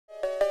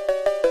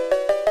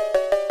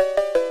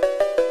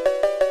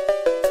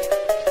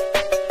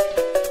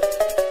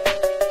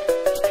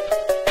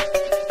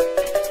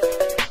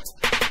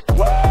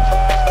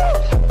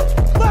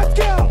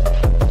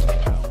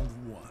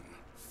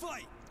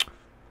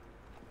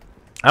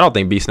I don't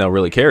think B Snell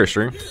really cares,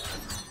 stream.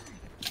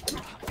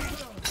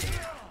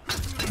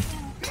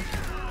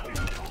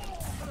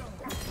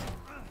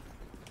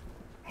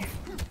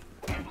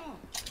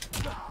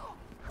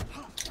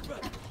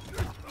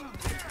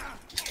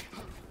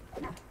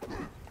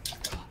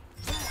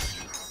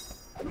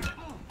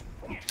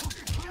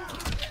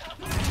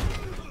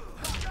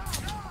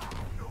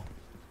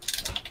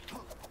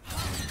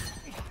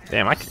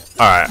 Damn, all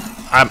right,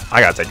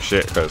 I gotta take a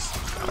shit because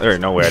there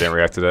ain't no way I didn't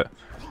react to that.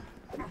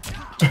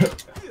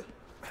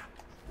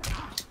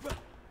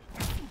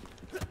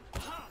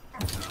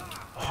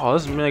 Oh,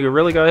 this nigga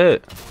really got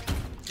hit.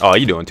 Oh,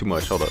 you doing too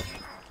much. Hold up.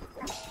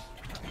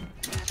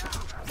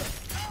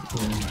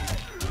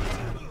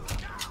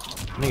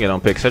 Nigga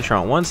don't pick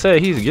Citron one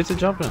set. He gets it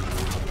jumping.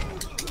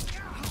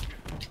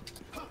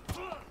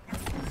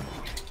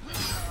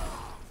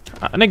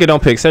 Nigga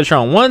don't pick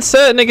Citron one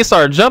set. Nigga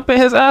start jumping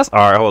his ass.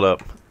 All right, hold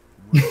up.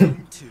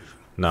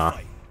 Nah.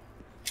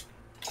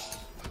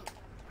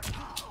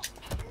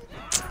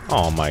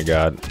 Oh my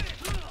god.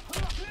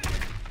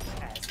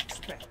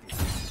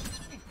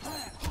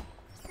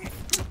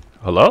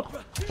 Hello?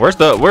 Where's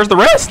the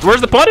rest?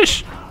 Where's the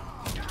punish?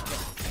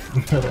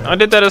 I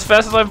did that as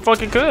fast as I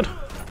fucking could.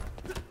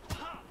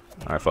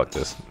 Alright, fuck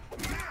this.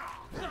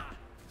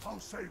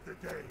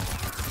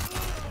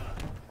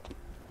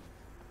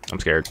 I'm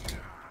scared.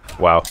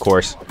 Wow, of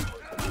course.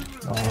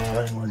 Oh,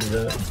 I didn't want to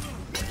do that.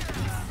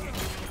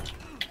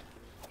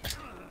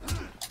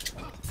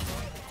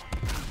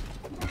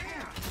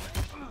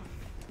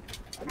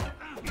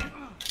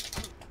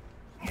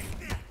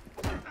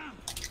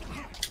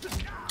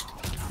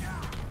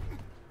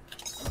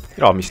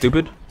 Get off me,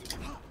 stupid.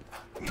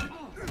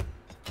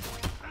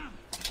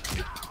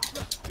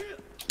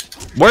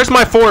 Where's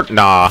my forward?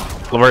 Nah.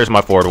 Where's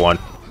my forward one?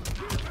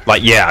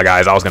 Like, yeah,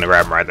 guys, I was gonna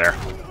grab him right there.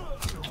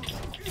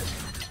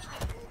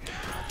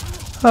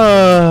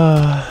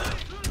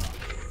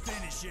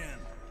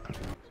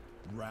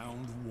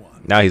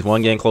 Now he's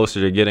one game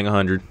closer to getting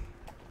 100.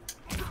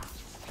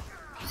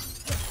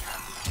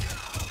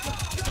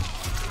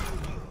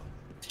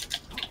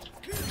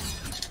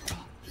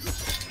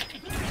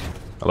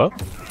 Hello?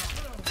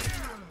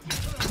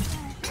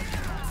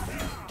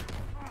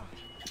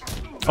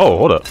 Oh,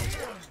 hold up.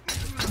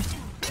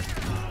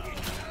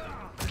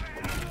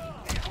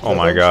 Oh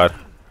my god.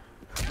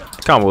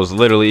 The combo was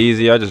literally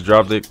easy. I just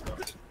dropped it.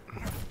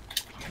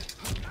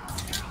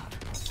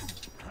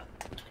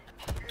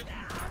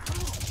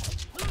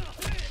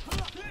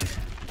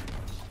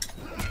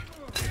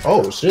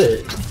 Oh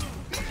shit.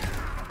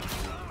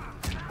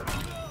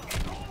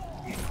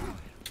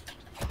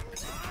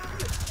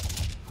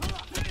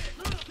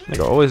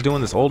 Nigga always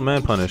doing this old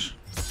man punish.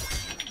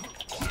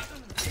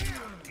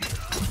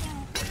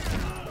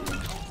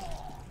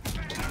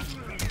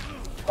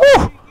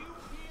 Woo!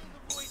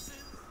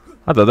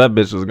 I thought that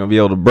bitch was gonna be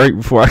able to break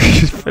before I could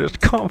just finish the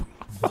combo.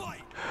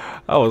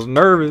 I was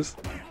nervous.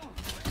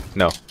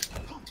 No.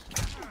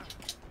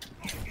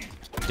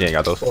 You ain't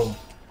got those. Oh.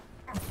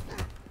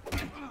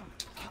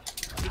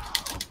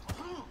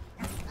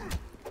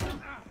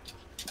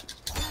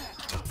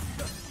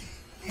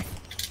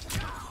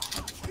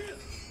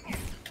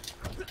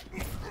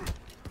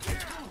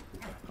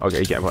 Okay,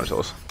 you can't punish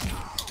those.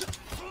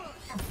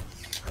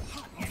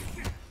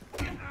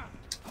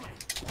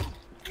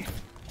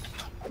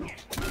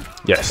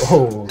 Yes.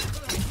 Oh.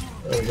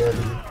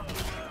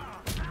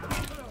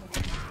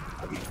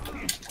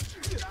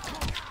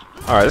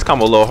 Alright, this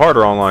combo a little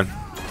harder online.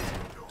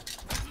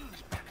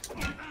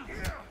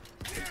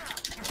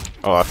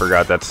 Oh, I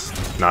forgot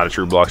that's not a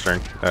true block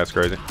string. That's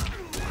crazy.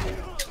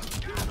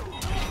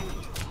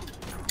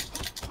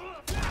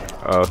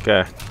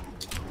 Okay.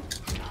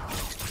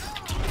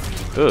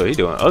 Ugh, he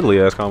doing ugly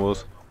ass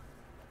combos.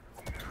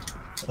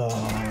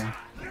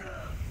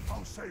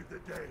 I'll save the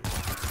day.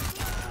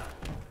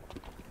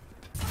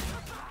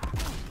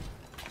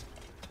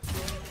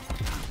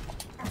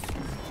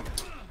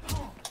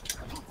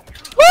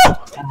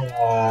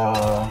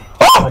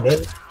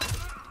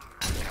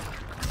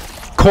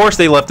 Of course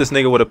they left this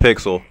nigga with a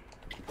pixel.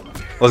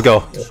 Let's go.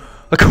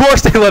 Of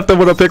course they left him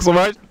with a pixel,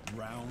 right?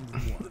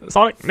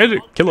 Sonic Ninja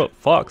Killer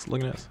Fox.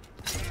 Look at this.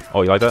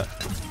 Oh, you like that?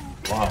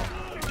 Wow.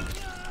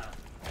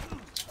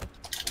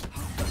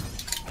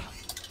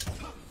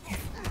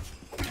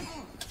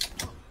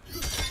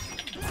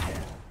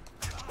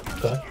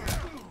 Okay.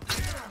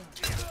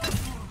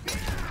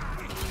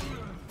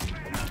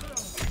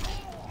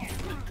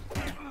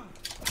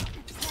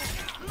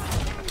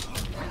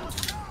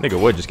 Nigga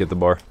would just get the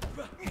bar.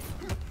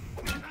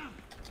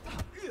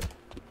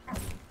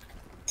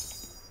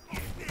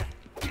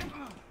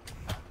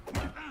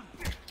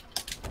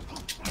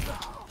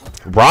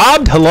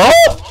 Robbed? Hello?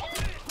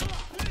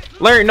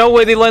 Larry, no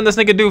way they letting this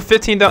nigga do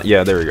 15 down.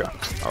 Yeah, there we go.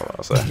 Oh,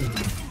 I'll say.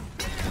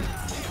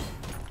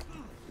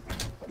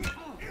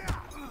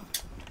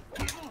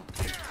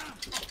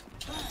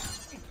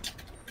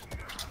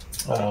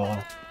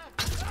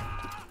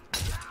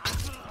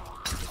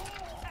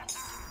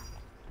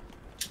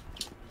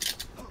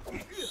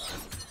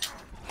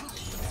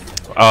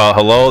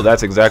 Hello?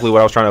 That's exactly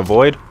what I was trying to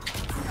avoid.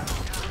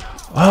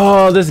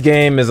 Oh, this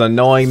game is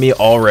annoying me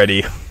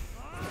already.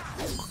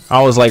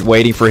 I was like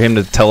waiting for him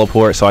to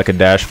teleport so I could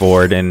dash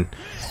forward, and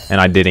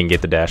I didn't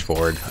get the dash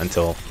forward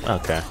until...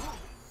 Okay.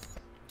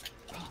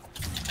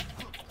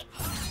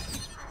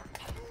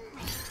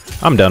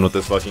 I'm done with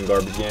this fucking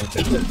garbage game.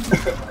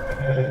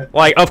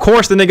 Like, of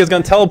course the nigga's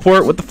gonna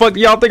teleport. What the fuck do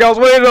y'all think I was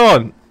waiting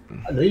on?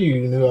 I knew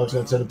you knew I was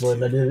gonna teleport,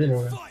 and I did it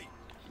anyway.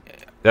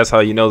 That's how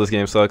you know this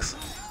game sucks.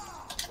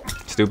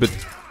 Stupid.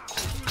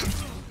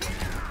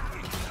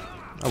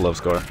 I love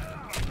Scar.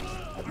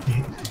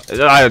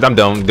 I'm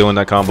done doing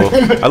that combo.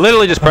 I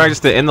literally just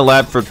practiced it in the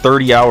lab for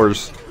 30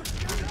 hours.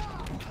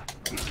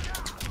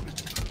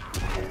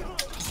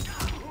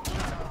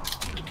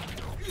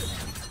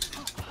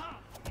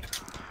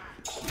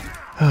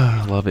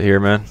 I love it here,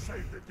 man.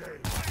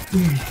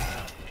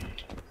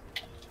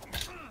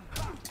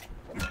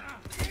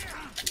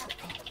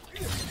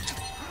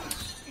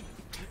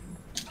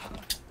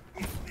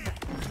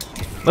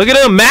 Look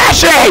at him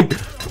mashing!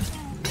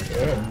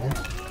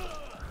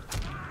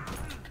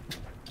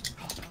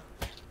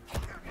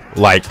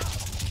 Like,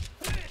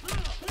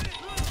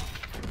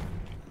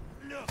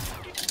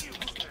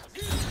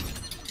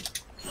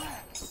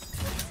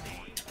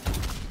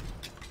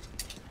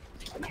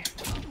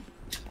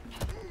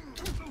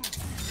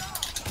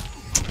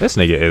 this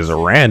nigga is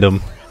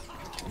random.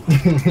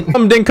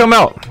 Didn't come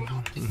out.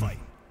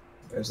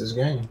 There's this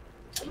game.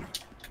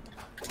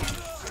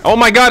 Oh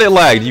my god, it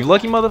lagged. You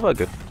lucky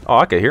motherfucker. Oh,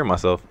 I can hear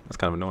myself. That's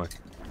kind of annoying.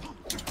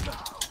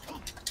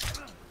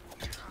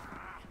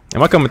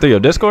 Am I coming through your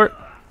Discord?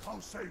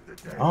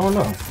 I don't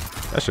know.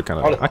 That shit kind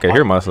of... I can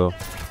hear myself.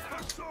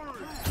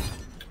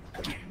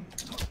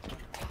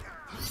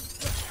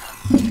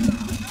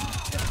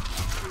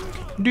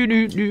 Do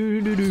do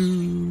do do do.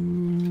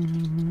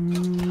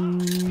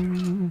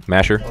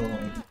 Masher.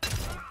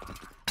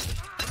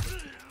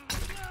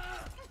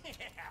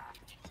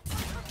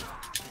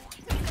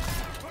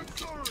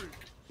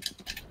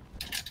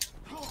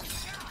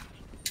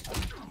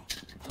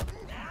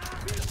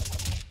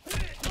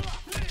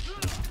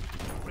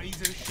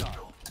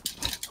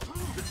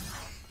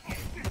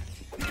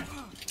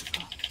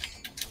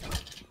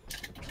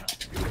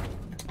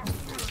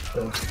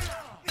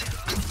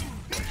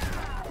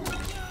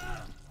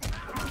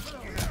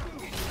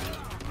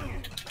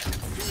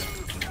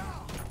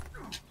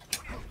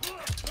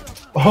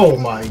 Oh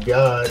my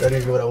god, that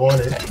didn't get what I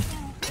wanted.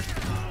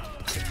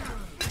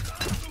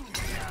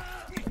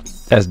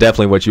 That's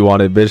definitely what you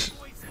wanted, bitch.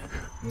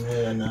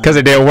 Yeah, nah. Because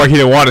it didn't work, you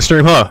didn't want to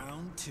stream, huh?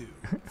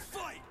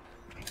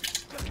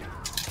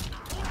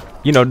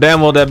 You know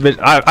damn well that bitch.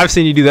 I've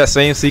seen you do that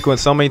same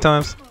sequence so many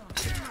times.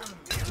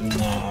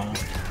 Nah.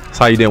 That's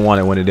how you didn't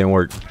want it when it didn't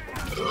work.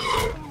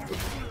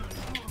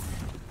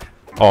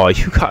 Oh,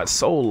 you got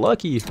so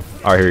lucky.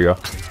 All right, here you go.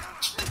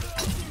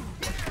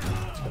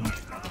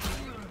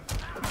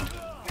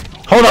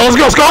 Hold on, let's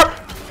go, Scar!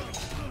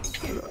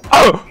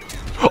 Oh!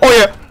 Oh,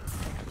 yeah!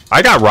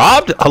 I got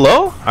robbed?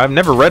 Hello? I've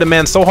never read a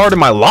man so hard in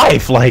my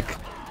life. Like,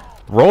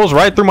 rolls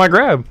right through my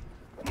grab.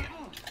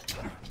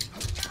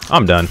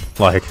 I'm done.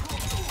 Like,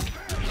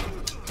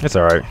 it's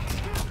alright.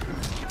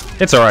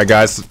 It's alright,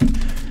 guys.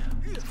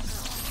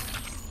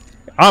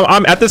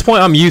 I'm at this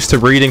point, I'm used to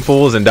reading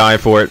fools and dying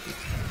for it.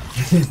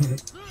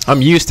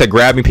 I'm used to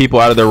grabbing people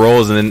out of their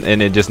rolls and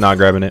it just not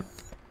grabbing it.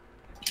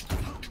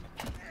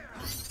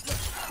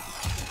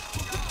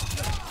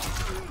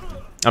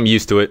 I'm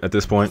used to it at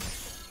this point.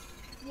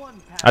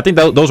 I think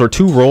those were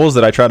two rolls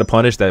that I tried to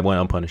punish that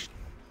went unpunished.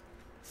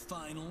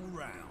 Final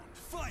round.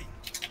 Fight.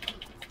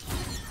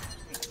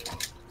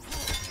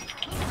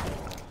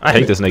 I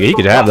hate this nigga. He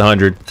could have the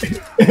 100.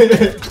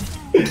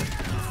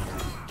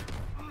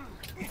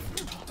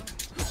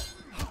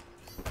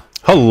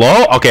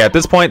 Hello? Okay, at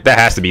this point, that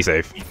has to be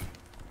safe.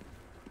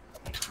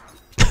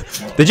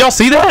 Did y'all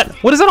see that?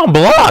 What is that on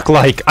block?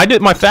 Like, I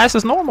did my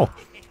fastest normal.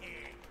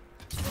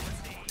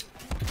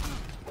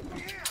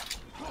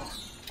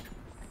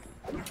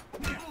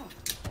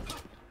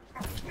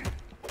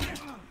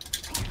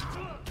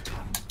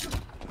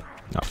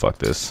 Oh, fuck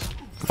this.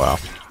 Wow.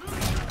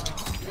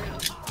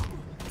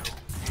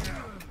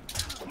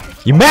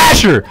 You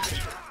masher!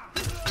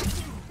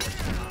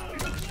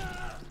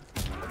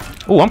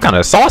 Oh, I'm kind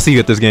of saucy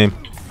at this game.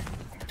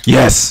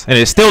 Yes! And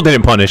it still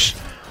didn't punish.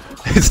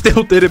 It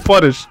still didn't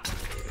punish.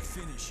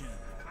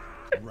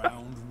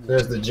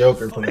 There's the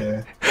Joker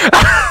player.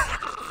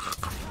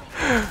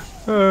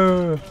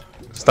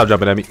 Stop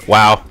jumping at me.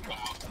 Wow.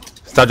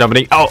 Stop jumping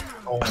at me. Oh!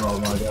 Oh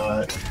my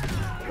god.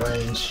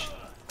 Range.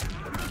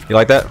 You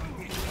like that?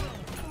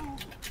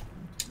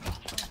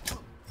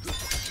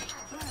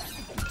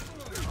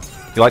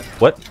 You like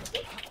what?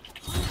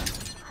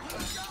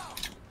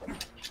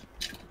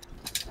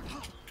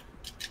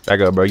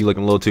 Back up, bro. You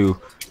looking a little too.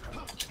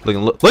 Look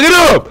it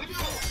up.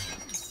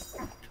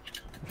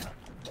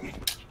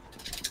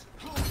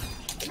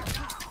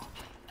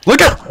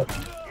 Look up.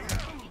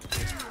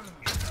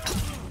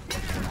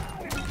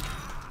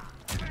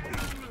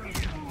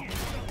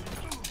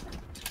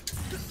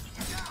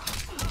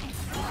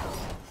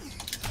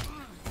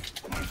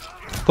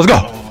 Let's go.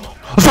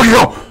 Let's fucking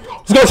go.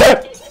 Let's go, Chad.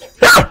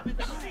 Yeah.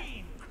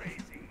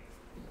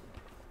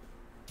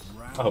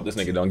 I hope this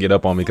nigga don't get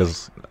up on me,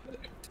 because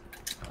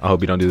I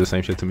hope he don't do the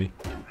same shit to me.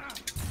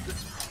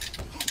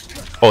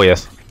 Oh,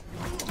 yes.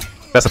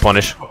 That's a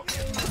punish.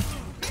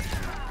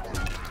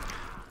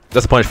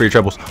 That's a punish for your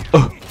trebles.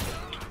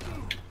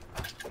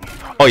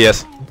 Oh,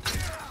 yes.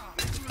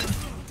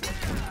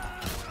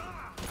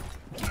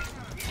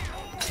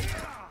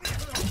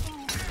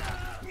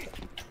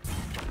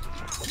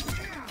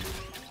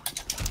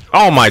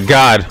 Oh my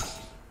god.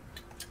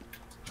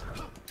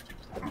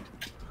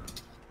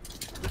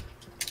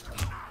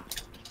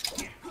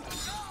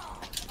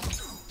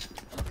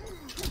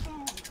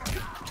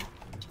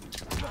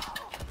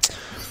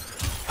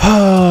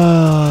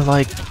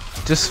 Like,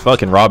 just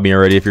fucking rob me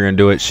already if you're gonna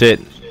do it. Shit.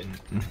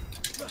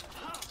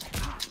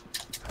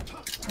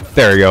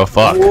 There we go.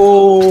 Fuck.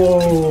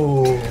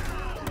 Whoa.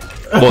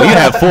 Well, you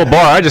have full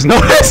bar. I just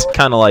noticed.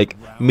 Kind of like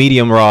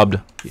medium robbed.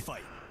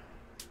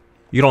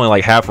 You'd only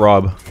like half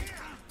rob.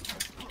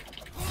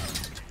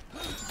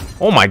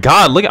 Oh my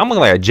god, look, I'm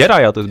looking like a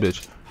Jedi out this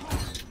bitch.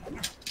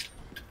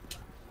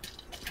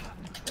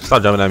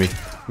 Stop jumping at me.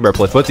 You better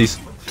play footsies.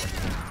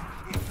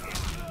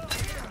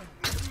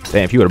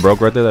 Damn, if you would have broke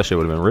right there, that shit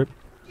would have been ripped.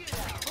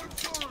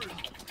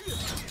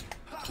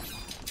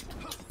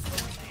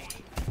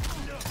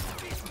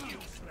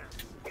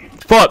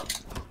 Fuck!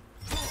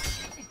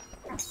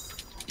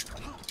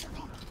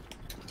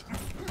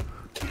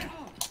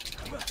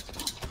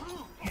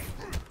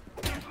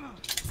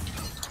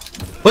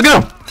 Look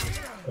at him!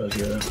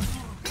 Okay.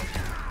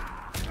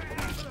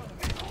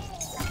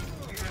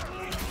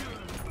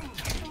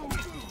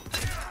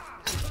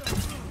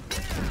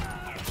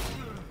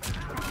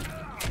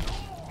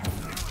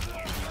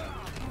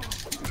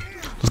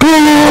 Let's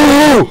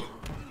go!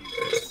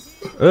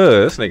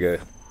 This nigga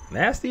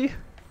nasty.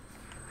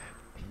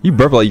 You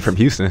burp like you from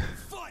Houston.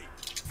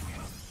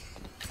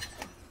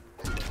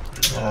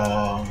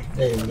 Oh,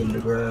 they ain't getting the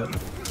grab.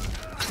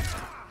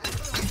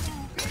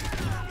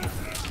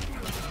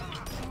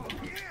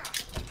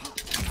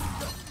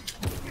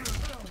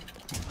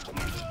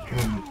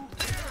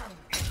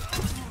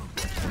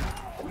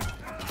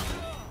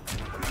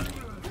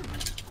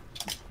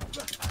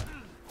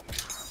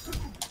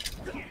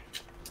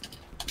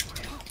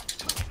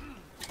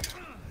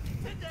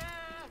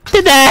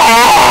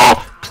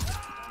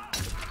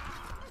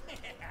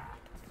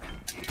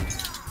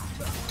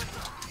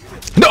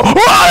 No!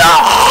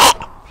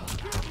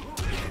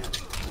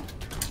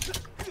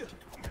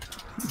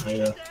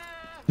 Yeah.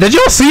 Did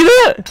y'all see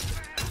that?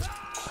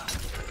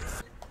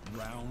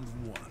 Round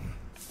one.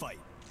 Fight.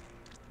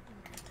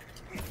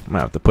 I'm gonna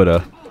have to put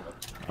a.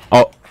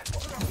 Oh,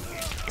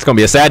 it's gonna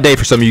be a sad day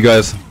for some of you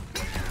guys.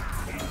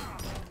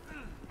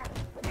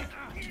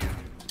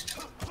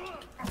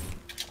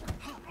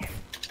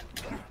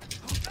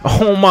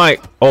 Oh my!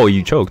 Oh,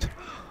 you choked.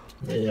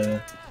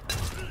 Yeah.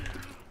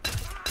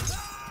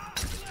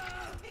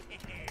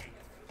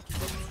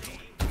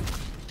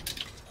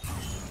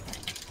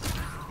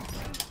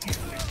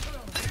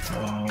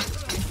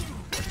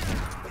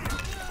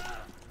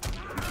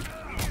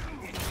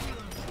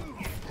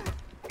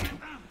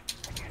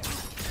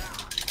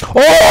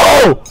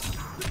 Oh!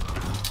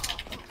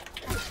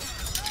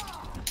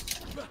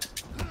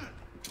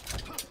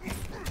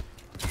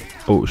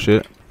 Oh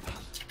shit!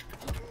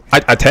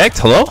 I attacked.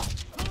 Hello?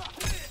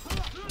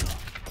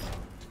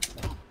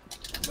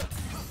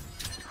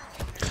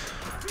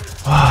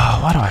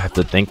 Why do I have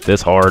to think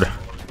this hard?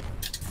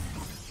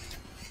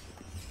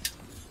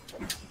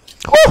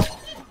 Oh!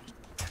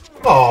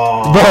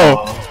 Oh.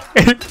 Bro!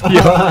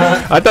 Yo,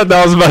 I thought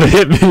that was about to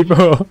hit me,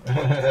 bro.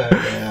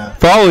 Yeah.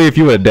 Probably if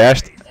you would have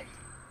dashed.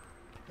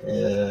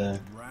 Yeah.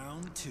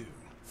 Round two.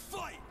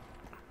 Fight.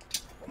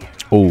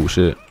 Oh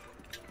shit!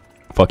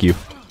 Fuck you.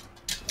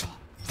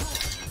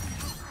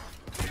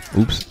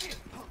 Oops.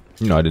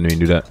 You know I didn't even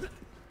do that.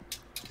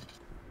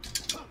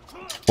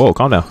 Whoa,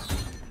 calm down.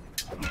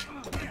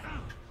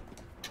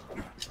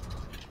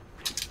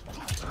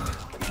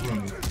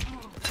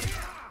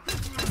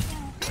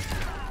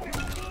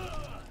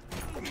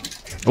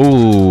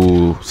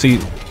 Ooh, see,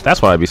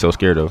 that's what I'd be so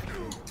scared of.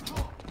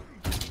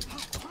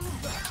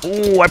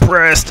 Ooh, I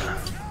pressed.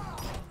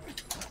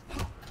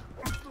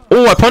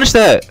 Ooh, I punished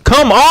that.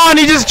 Come on,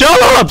 he just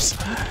jumps.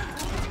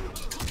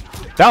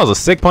 That was a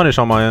sick punish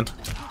on my end.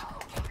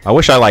 I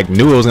wish I like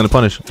knew it was gonna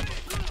punish.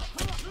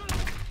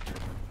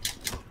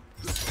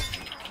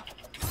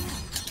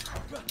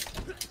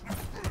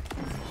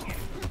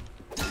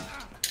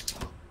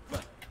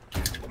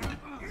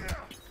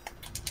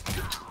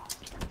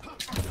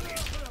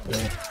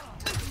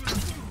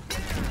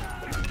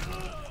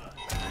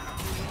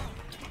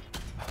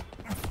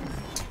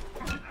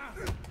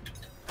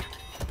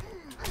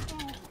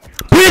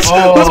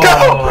 Bitch, let's go.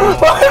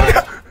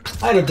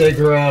 How did they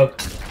grab?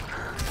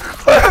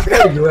 How did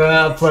they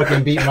grab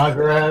fucking beat my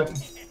grab?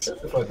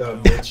 Shut the fuck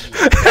up, bitch.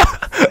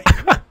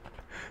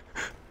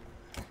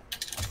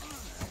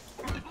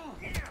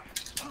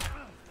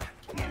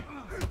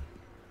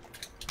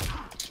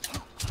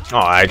 Oh,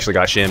 I actually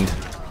got shimmed.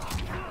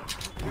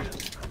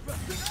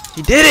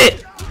 He did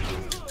it!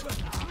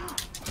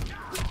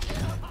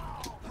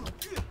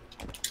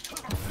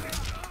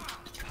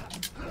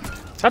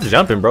 Stop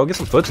jumping, bro. Get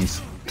some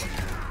footsies.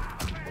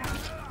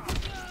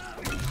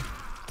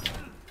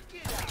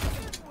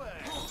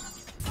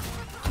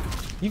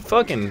 You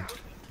fucking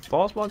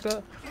false block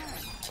that?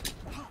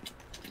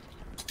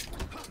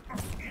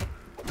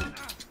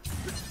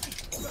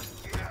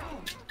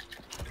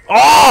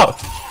 Oh!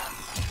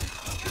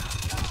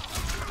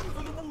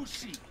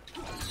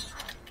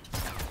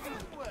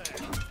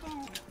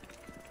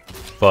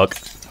 Fuck.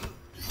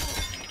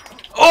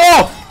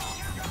 Oh!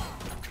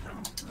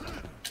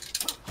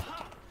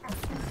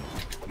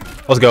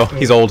 Let's go.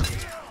 He's old.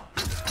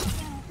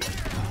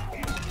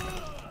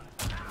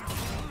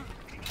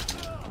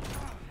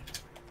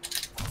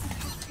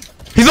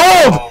 He's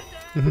old!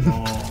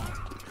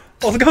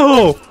 Let's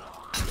go!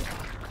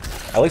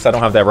 At least I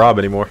don't have that Rob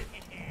anymore.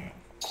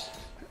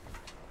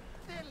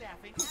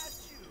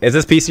 Is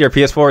this PC or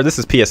PS4? This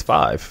is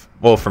PS5.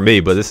 Well, for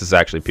me, but this is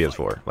actually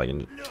PS4. Like,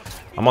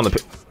 I'm on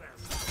the...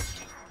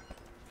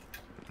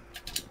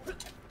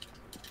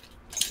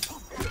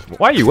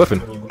 Why are you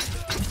whiffing?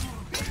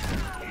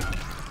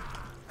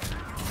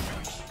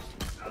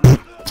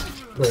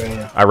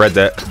 I read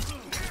that.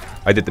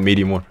 I did the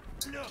medium one.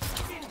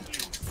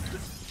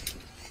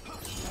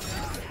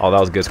 Oh, that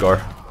was a good scar.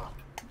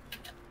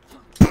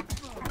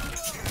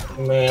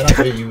 Man, I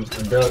could use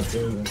the dog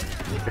too.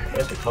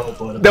 That's the cold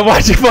part. Then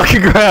why'd you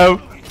fucking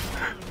grab?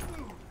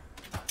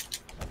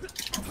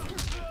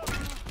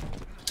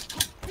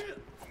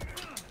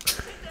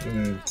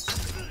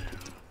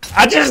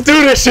 I just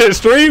do this shit,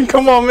 stream.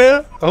 Come on,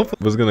 man. I hope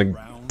it was gonna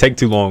take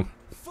too long,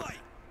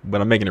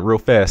 but I'm making it real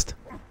fast.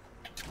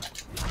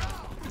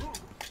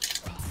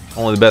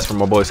 Only the best for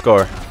my boy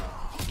Scar.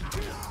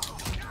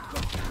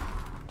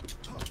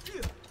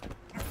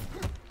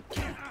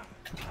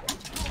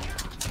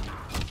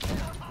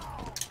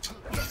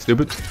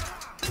 Stupid.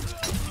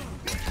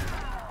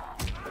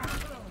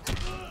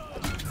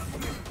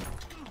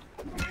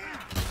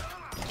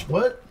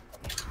 What?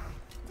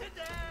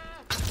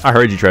 I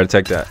heard you try to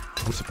take that.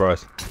 I'm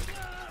surprised.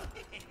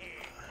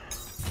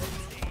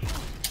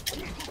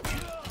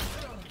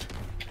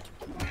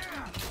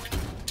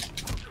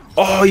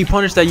 Oh, you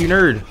punished that, you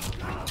nerd.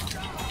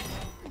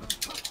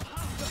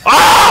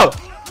 Oh!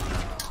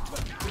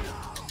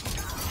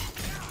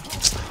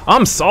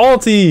 I'm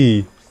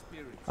salty.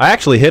 I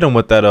actually hit him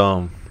with that,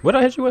 what did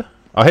I hit you with?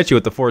 I hit you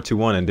with the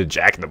 4-2-1 and did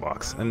Jack in the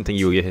Box. I didn't think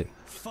you would get hit.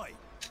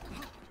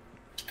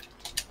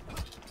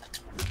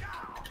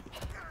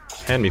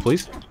 Hand me,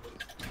 please.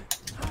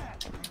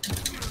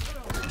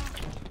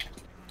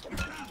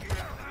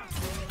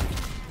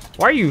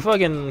 Why are you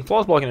fucking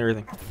false blocking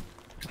everything?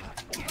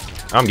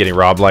 I'm getting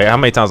robbed. Like, how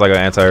many times I got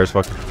anti-airs?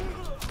 Fuck.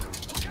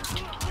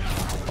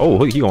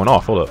 Oh, he going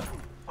off. Hold up.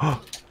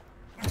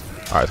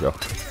 Alright, let's go.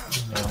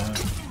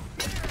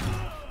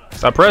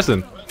 Stop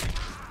pressing.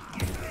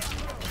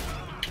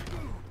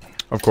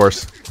 Of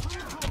course.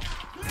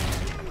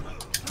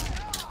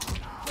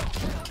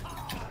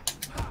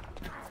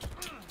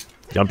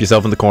 Jump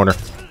yourself in the corner.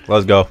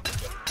 Let's go.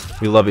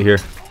 We love it here.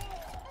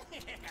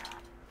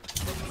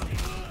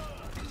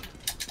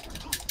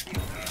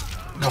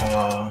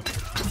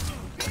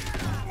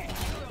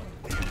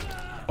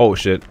 Oh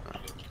shit.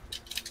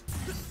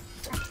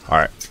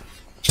 Alright.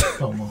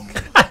 Come on.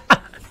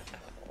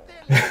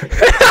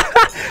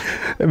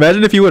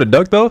 Imagine if you would have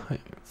ducked though.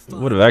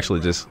 Would have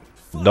actually just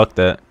ducked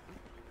that.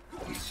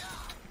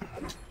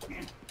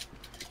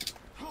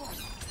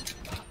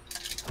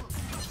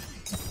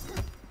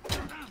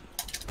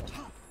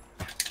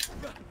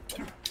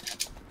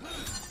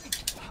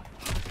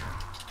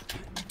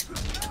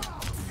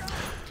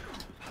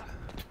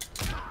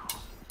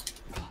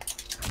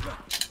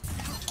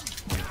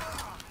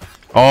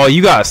 Oh,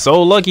 you got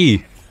so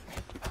lucky.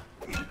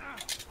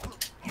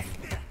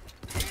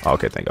 Oh,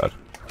 okay, thank God.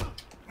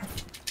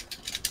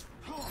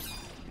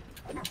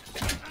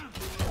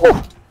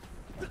 Whew.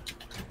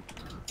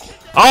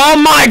 Oh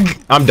my!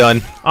 I'm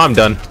done. I'm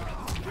done.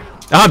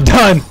 I'm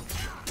done.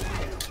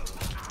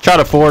 Try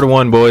to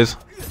 4-1, boys.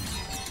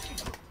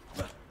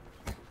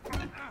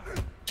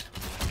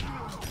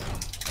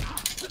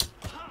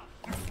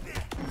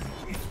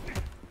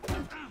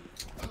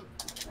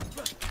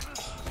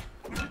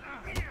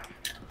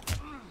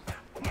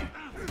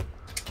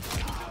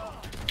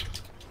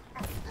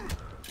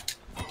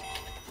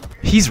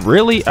 He's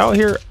really out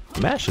here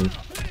mashing.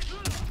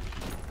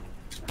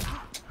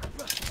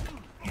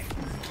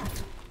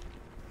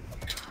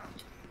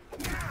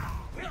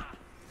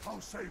 I'll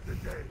save the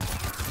day.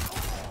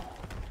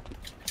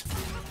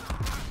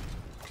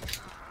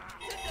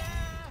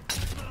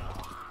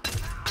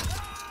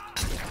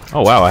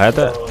 Oh wow, I had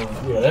that.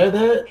 You had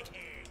that?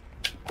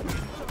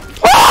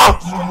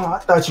 Oh, I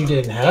thought you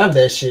didn't have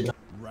that shit.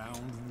 Round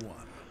one.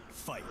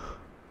 Fight.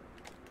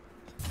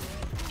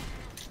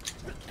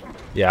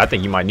 Yeah, I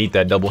think you might need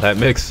that double hat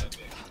mix.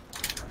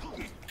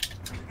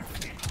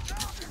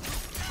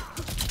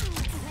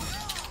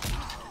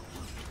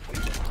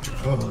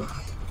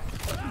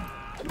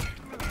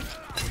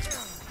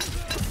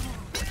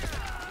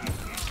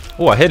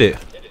 Oh, I hit it.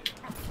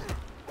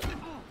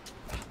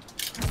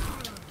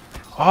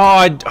 Oh,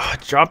 I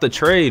dropped the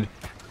trade.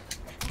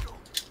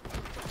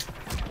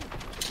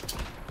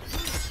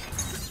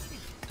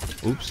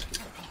 Oops.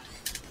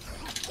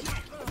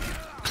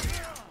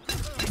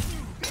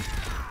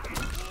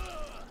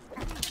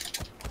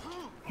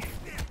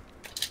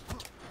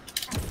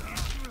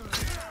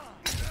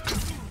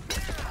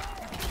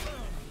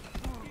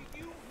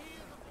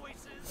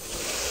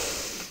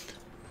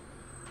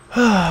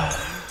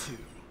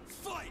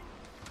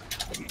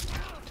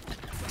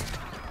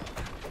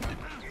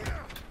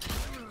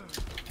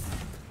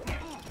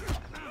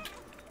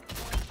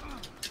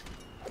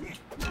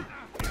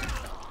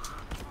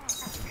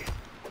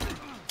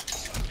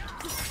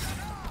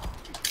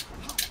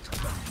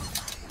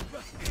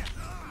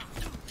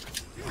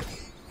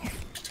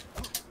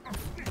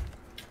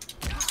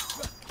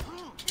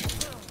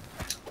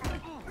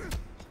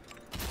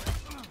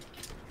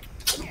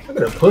 I'm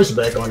gonna push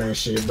back on that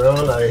shit, bro.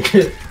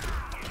 Like,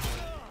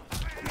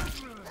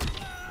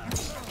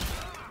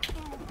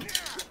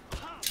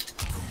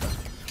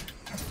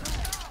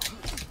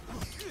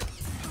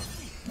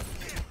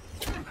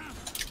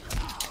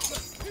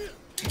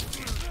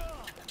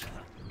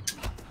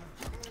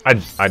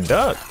 I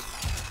ducked.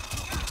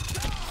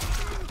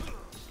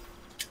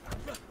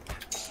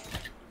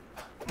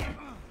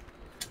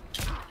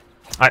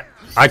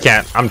 I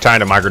can't. I'm trying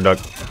to micro duck.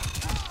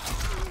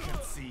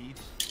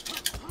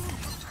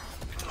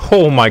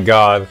 Oh my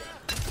god.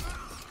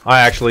 I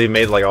actually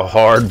made like a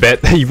hard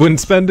bet that you wouldn't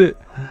spend it.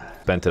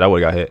 Spent it, I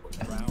would've got hit.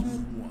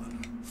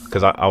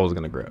 Cause I was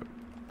gonna grab.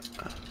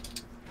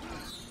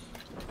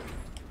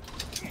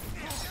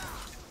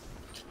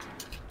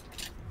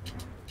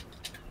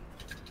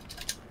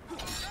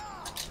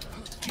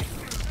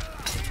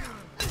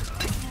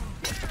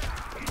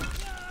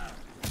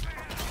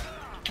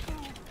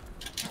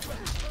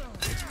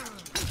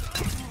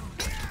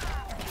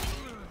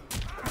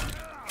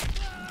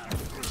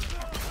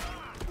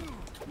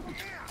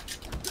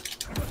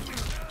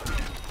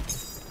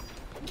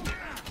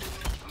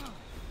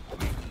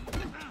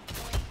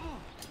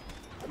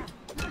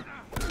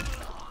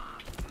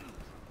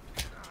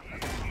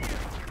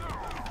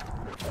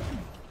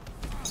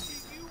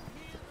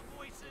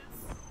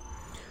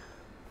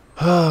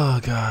 Oh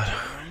god.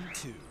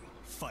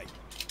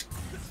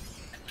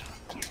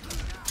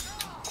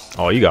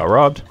 Oh, you got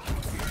robbed.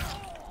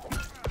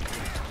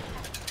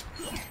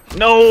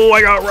 No,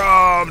 I got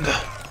robbed.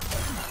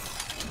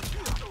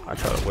 I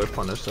tried to whip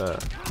punish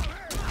that.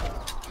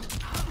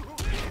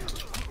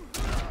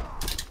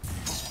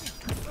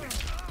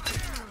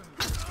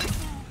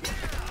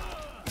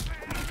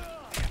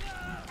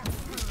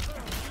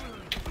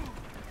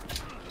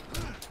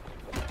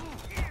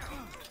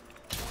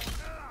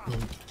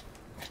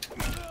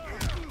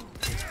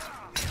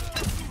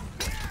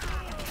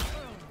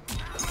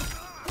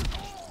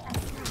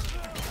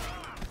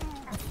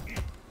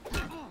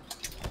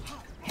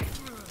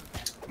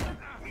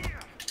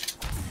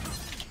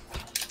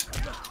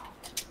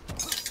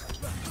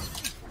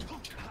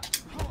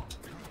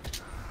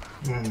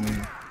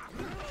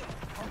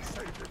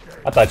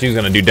 I thought you was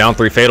gonna do down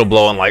 3 fatal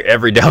blow on like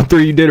every down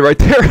 3 you did right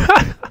there.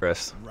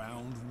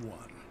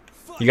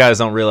 You guys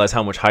don't realize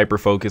how much hyper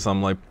focus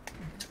I'm like.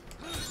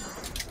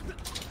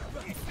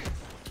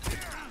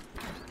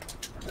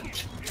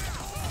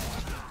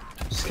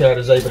 this cat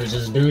is able to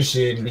just do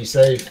shit and be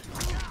safe.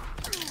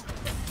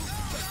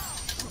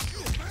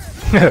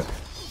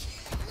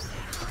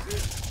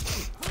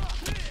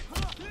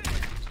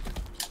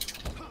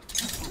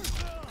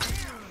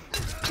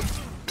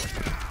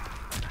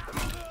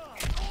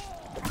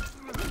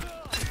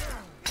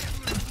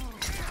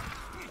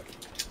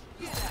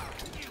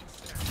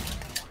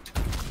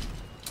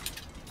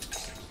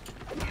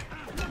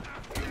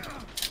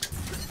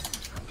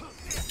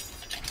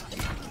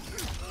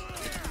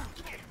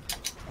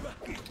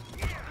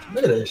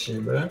 Look at that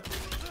shit, bro.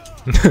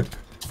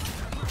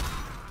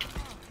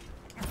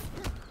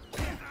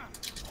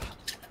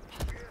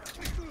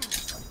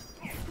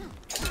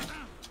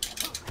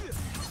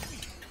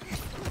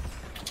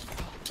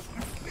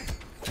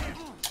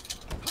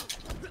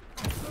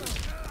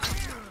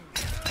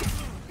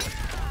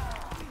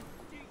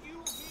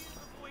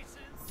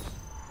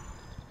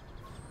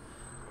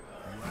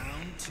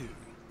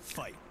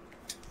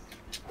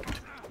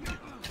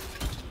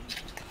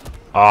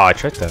 Oh, I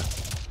tricked that.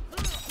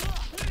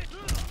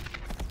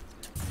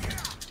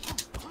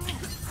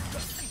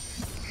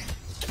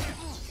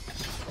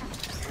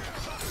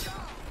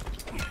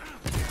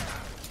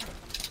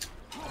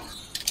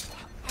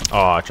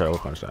 Oh, I tried to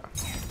punch that.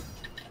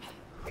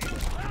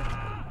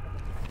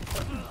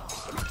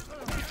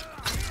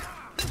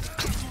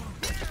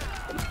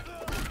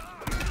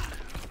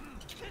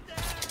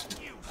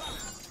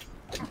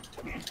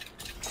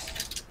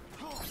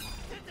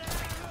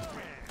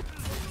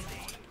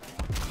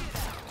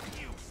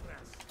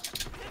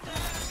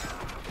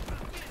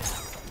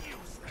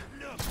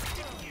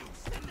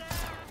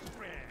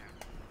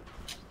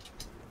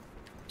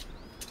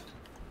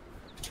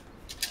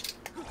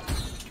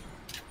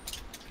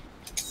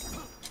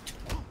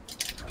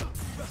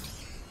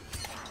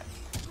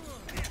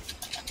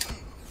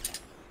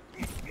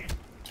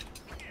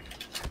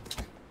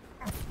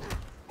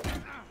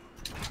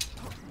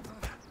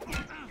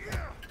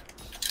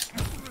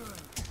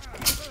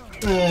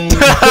 Man.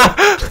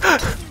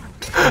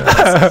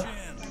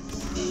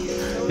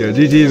 Yo,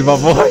 GG's, my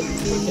boy.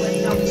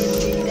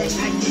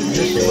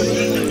 This shit wasn't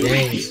even a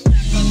game.